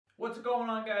What's going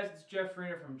on, guys? It's Jeff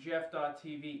Farina from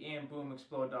Jeff.tv and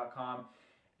BoomExplode.com.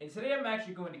 And today I'm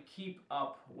actually going to keep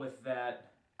up with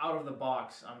that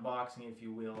out-of-the-box unboxing, if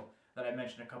you will, that I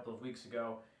mentioned a couple of weeks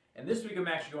ago. And this week I'm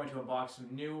actually going to unbox some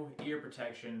new ear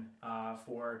protection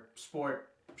for sport,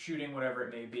 shooting, whatever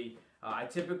it may be. I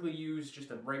typically use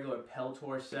just a regular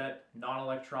Peltor set,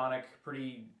 non-electronic,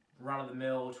 pretty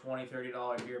run-of-the-mill, $20,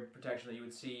 $30 ear protection that you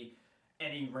would see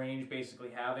any range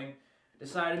basically having.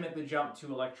 Decided to make the jump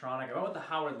to electronic. I went with the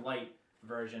Howard Leight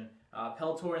version.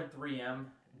 Peltor and 3M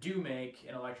do make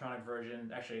an electronic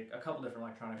version, actually a couple different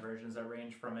electronic versions that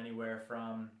range from anywhere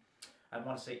from, I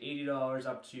want to say $80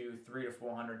 up to $300 to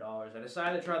 $400. I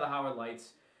decided to try the Howard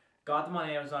Leights. Got them on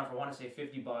Amazon for, I want to say,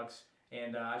 50 bucks.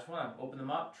 And I just want to open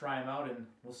them up, try them out, and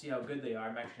we'll see how good they are.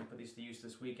 I'm actually going to put these to use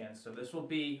this weekend. So this will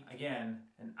be, again,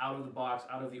 an out-of-the-box,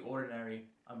 out-of-the-ordinary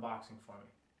unboxing for me.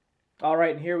 All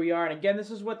right, and here we are. And again, this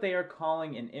is what they are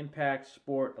calling an Impact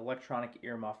Sport electronic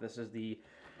earmuff. This is the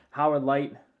Howard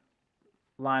Leight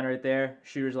line right there.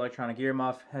 Shooter's electronic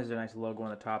earmuff. Has a nice logo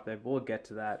on the top there, but we'll get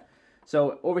to that.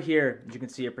 So over here, as you can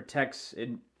see, it protects,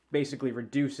 it basically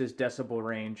reduces decibel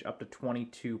range up to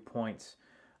 22 points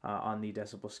on the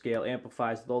decibel scale.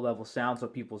 Amplifies low-level sound, so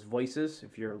people's voices,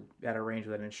 if you're at a range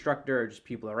with an instructor or just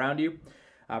people around you.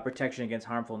 Protection against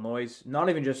harmful noise, not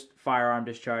even just firearm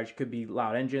discharge, could be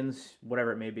loud engines,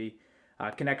 whatever it may be.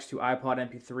 Connects to iPod,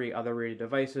 MP3, other radio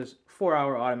devices,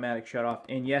 4-hour automatic shutoff,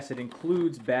 and yes, it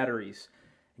includes batteries.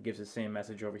 It gives the same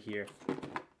message over here.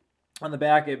 On the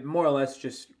back, it more or less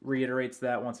just reiterates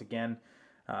that once again.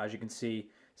 As you can see,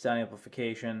 sound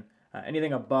amplification.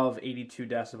 Anything above 82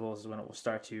 decibels is when it will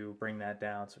start to bring that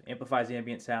down. So it amplifies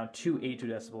ambient sound to 82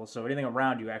 decibels. So anything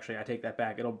around you, actually, I take that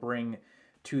back, it'll bring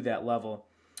to that level.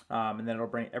 And then it'll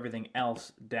bring everything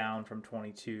else down from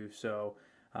 22. So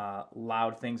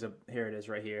loud things, here it is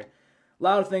right here.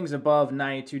 Loud things above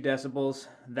 92 decibels,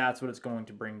 that's what it's going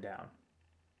to bring down.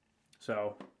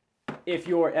 So if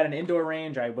you're at an indoor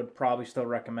range, I would probably still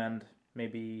recommend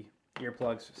maybe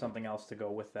earplugs, something else to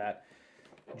go with that,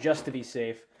 just to be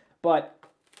safe. But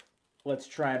let's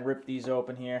try and rip these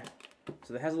open here.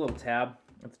 So it has a little tab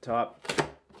at the top.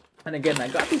 And again, I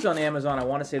got these on Amazon. I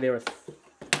want to say they were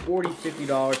 $40,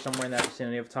 $50, somewhere in that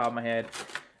vicinity off the top of my head.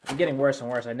 I'm getting worse and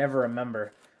worse. I never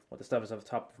remember what the stuff is off the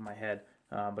top of my head.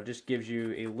 But it just gives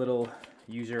you a little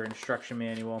user instruction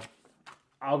manual.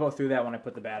 I'll go through that when I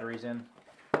put the batteries in.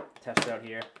 Test out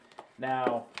here.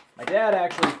 Now, my dad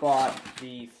actually bought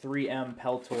the 3M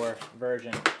Peltor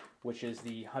version, which is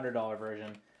the $100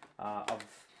 version of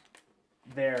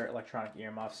their electronic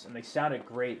earmuffs. And they sounded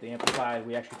great. They amplified.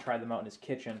 We actually tried them out in his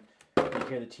kitchen. You can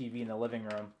hear the TV in the living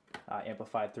room.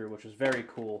 Amplified through, which was very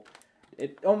cool.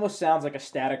 It almost sounds like a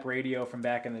static radio from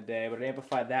back in the day, but it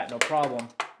amplified that no problem.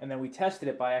 And then we tested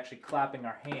it by actually clapping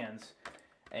our hands,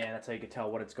 and that's how you could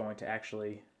tell what it's going to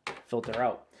actually filter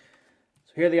out.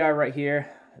 So here they are right here.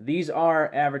 These are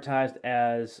advertised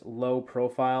as low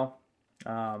profile.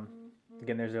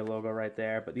 Again, there's their logo right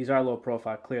there, but these are low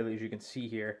profile, clearly, as you can see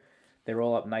here. They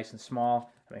roll up nice and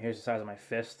small. I mean, here's the size of my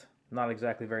fist. Not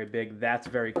exactly very big. That's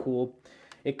very cool.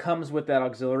 It comes with that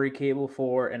auxiliary cable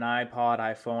for an iPod,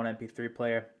 iPhone, MP3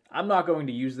 player. I'm not going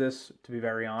to use this, to be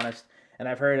very honest, and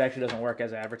I've heard it actually doesn't work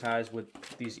as advertised with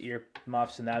these ear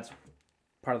muffs, and that's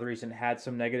part of the reason it had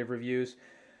some negative reviews.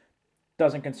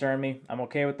 Doesn't concern me. I'm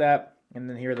okay with that. And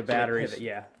then here are the batteries.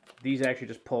 Yeah, these actually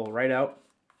just pull right out.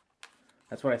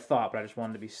 That's what I thought, but I just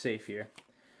wanted to be safe here.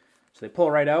 So they pull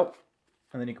right out,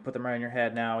 and then you can put them right on your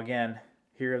head. Now, again,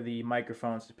 here are the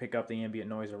microphones to pick up the ambient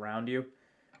noise around you.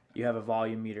 You have a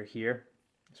volume meter here,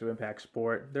 so Impact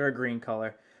Sport. They're a green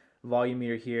color. Volume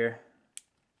meter here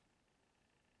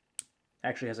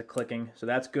actually has a clicking, so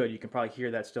that's good. You can probably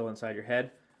hear that still inside your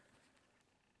head.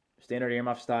 Standard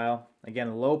earmuff style.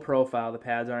 Again, low profile. The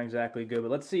pads aren't exactly good,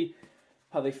 but let's see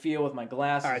how they feel with my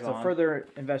glasses on. All right, so further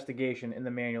investigation in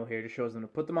the manual here just shows them to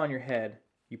put them on your head.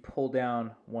 You pull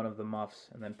down one of the muffs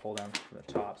and then pull down from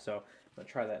the top. So I'm going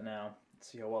to try that now. Let's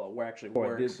see how well it actually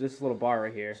works. This little bar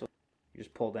right here. So you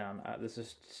just pull down. This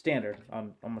is standard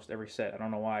on almost every set. I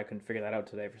don't know why I couldn't figure that out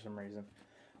today for some reason.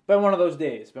 Been one of those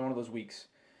days. Been one of those weeks.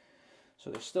 So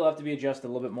they still have to be adjusted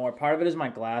a little bit more. Part of it is my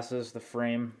glasses. The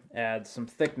frame adds some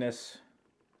thickness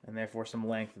and therefore some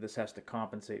length that this has to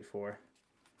compensate for.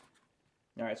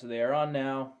 Alright, so they are on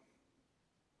now.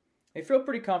 They feel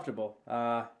pretty comfortable.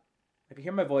 I can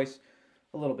hear my voice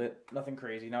a little bit. Nothing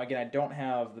crazy. Now again, I don't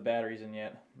have the batteries in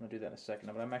yet. I'm going to do that in a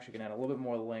second. But I'm actually going to add a little bit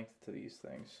more length to these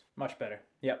things. Much better.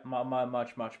 Yep,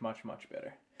 much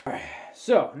better. Alright,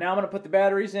 so now I'm going to put the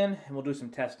batteries in and we'll do some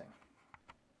testing.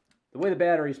 The way the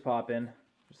batteries pop in,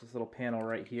 just this little panel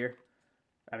right here.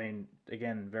 I mean,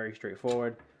 again, very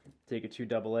straightforward. take your two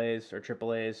AA's or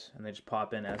AAA's and they just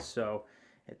pop in as so.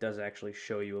 It does actually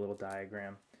show you a little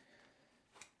diagram.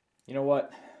 You know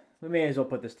what? We may as well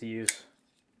put this to use.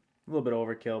 A little bit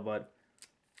overkill, but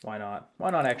why not? Why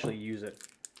not actually use it?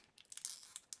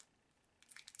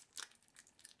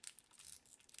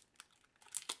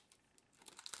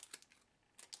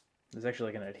 There's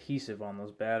actually like an adhesive on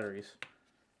those batteries.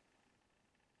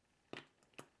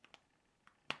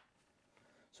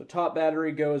 So top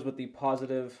battery goes with the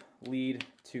positive lead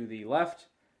to the left.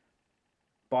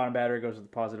 Bottom battery goes with the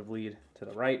positive lead to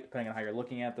the right, depending on how you're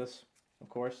looking at this, of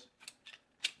course.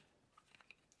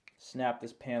 Snap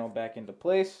this panel back into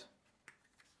place.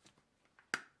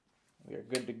 We are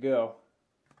good to go.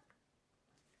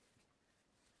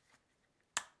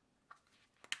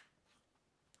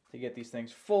 To get these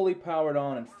things fully powered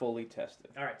on and fully tested.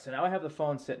 Alright, so now I have the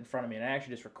phone set in front of me, and I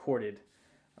actually just recorded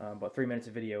about 3 minutes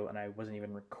of video, and I wasn't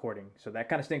even recording. So that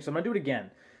kind of stinks. So I'm going to do it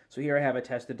again. So here I have a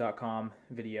tested.com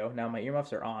video. Now my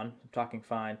earmuffs are on. I'm talking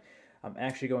fine. I'm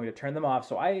actually going to turn them off,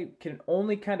 so I can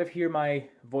only kind of hear my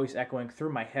voice echoing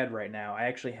through my head right now. I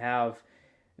actually have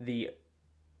the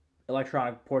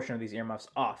electronic portion of these earmuffs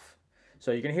off.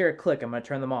 So you're going to hear a click. I'm going to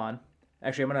turn them on.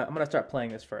 Actually, I'm going to start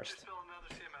playing this first.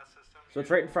 So it's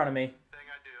right in front of me.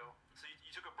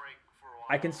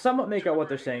 I can somewhat make out what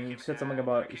they're saying. You said something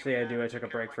about, you say I took a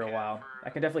break for a while. I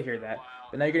can definitely hear that.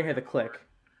 But now you're going to hear the click.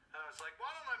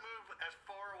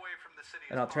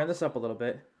 And I'll turn this up a little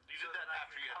bit.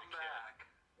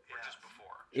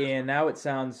 And now it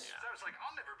sounds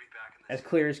as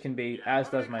clear as can be, as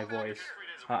does my voice.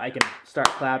 I can start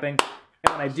clapping.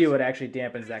 And when I do, it actually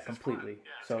dampens that completely.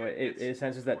 So it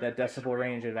senses that decibel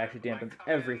range. It actually dampens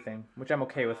everything, which I'm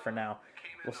okay with for now.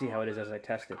 We'll see how it is as I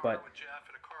test it. But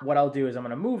what I'll do is I'm going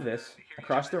to move this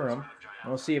across the room,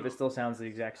 and we'll see if it still sounds the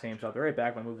exact same. So I'll be right back.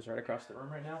 I'm going to move this right across the room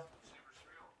right now.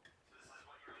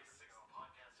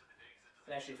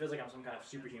 It actually feels like I'm some kind of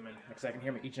superhuman, because I can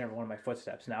hear each and every one of my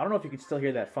footsteps. Now, I don't know if you can still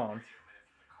hear that phone.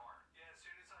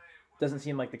 Doesn't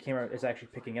seem like the camera is actually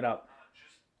picking it up.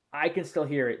 I can still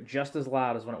hear it just as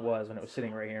loud as when it was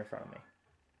sitting right here in front of me.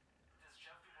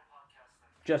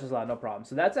 Just as loud, no problem.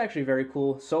 So that's actually very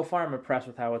cool. So far, I'm impressed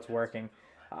with how it's working.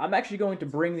 I'm actually going to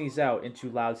bring these out into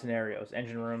loud scenarios,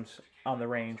 engine rooms, on the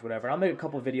range, whatever. I'll make a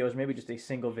couple of videos, maybe just a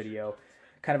single video,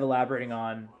 kind of elaborating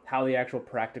on how the actual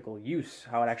practical use,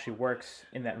 how it actually works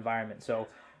in that environment. So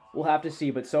we'll have to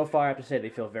see, but so far I have to say they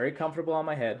feel very comfortable on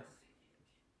my head.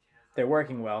 They're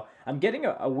working well. I'm getting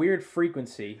a weird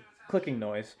frequency, clicking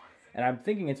noise, and I'm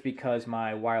thinking it's because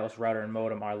my wireless router and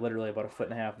modem are literally about 1.5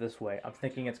 feet this way. I'm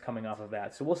thinking it's coming off of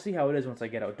that. So we'll see how it is once I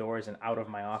get outdoors and out of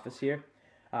my office here.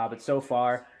 But so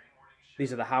far,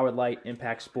 these are the Howard Leight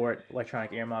Impact Sport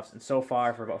electronic earmuffs, and so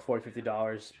far for about $40,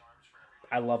 $50,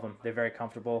 I love them. They're very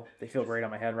comfortable. They feel great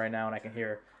on my head right now, and I can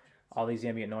hear all these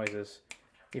ambient noises,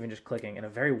 even just clicking, in a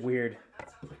very weird,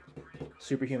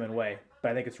 superhuman way.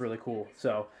 But I think it's really cool.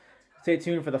 So stay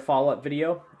tuned for the follow-up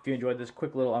video. If you enjoyed this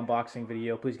quick little unboxing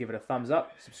video, please give it a thumbs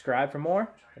up, subscribe for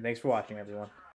more, and thanks for watching, everyone.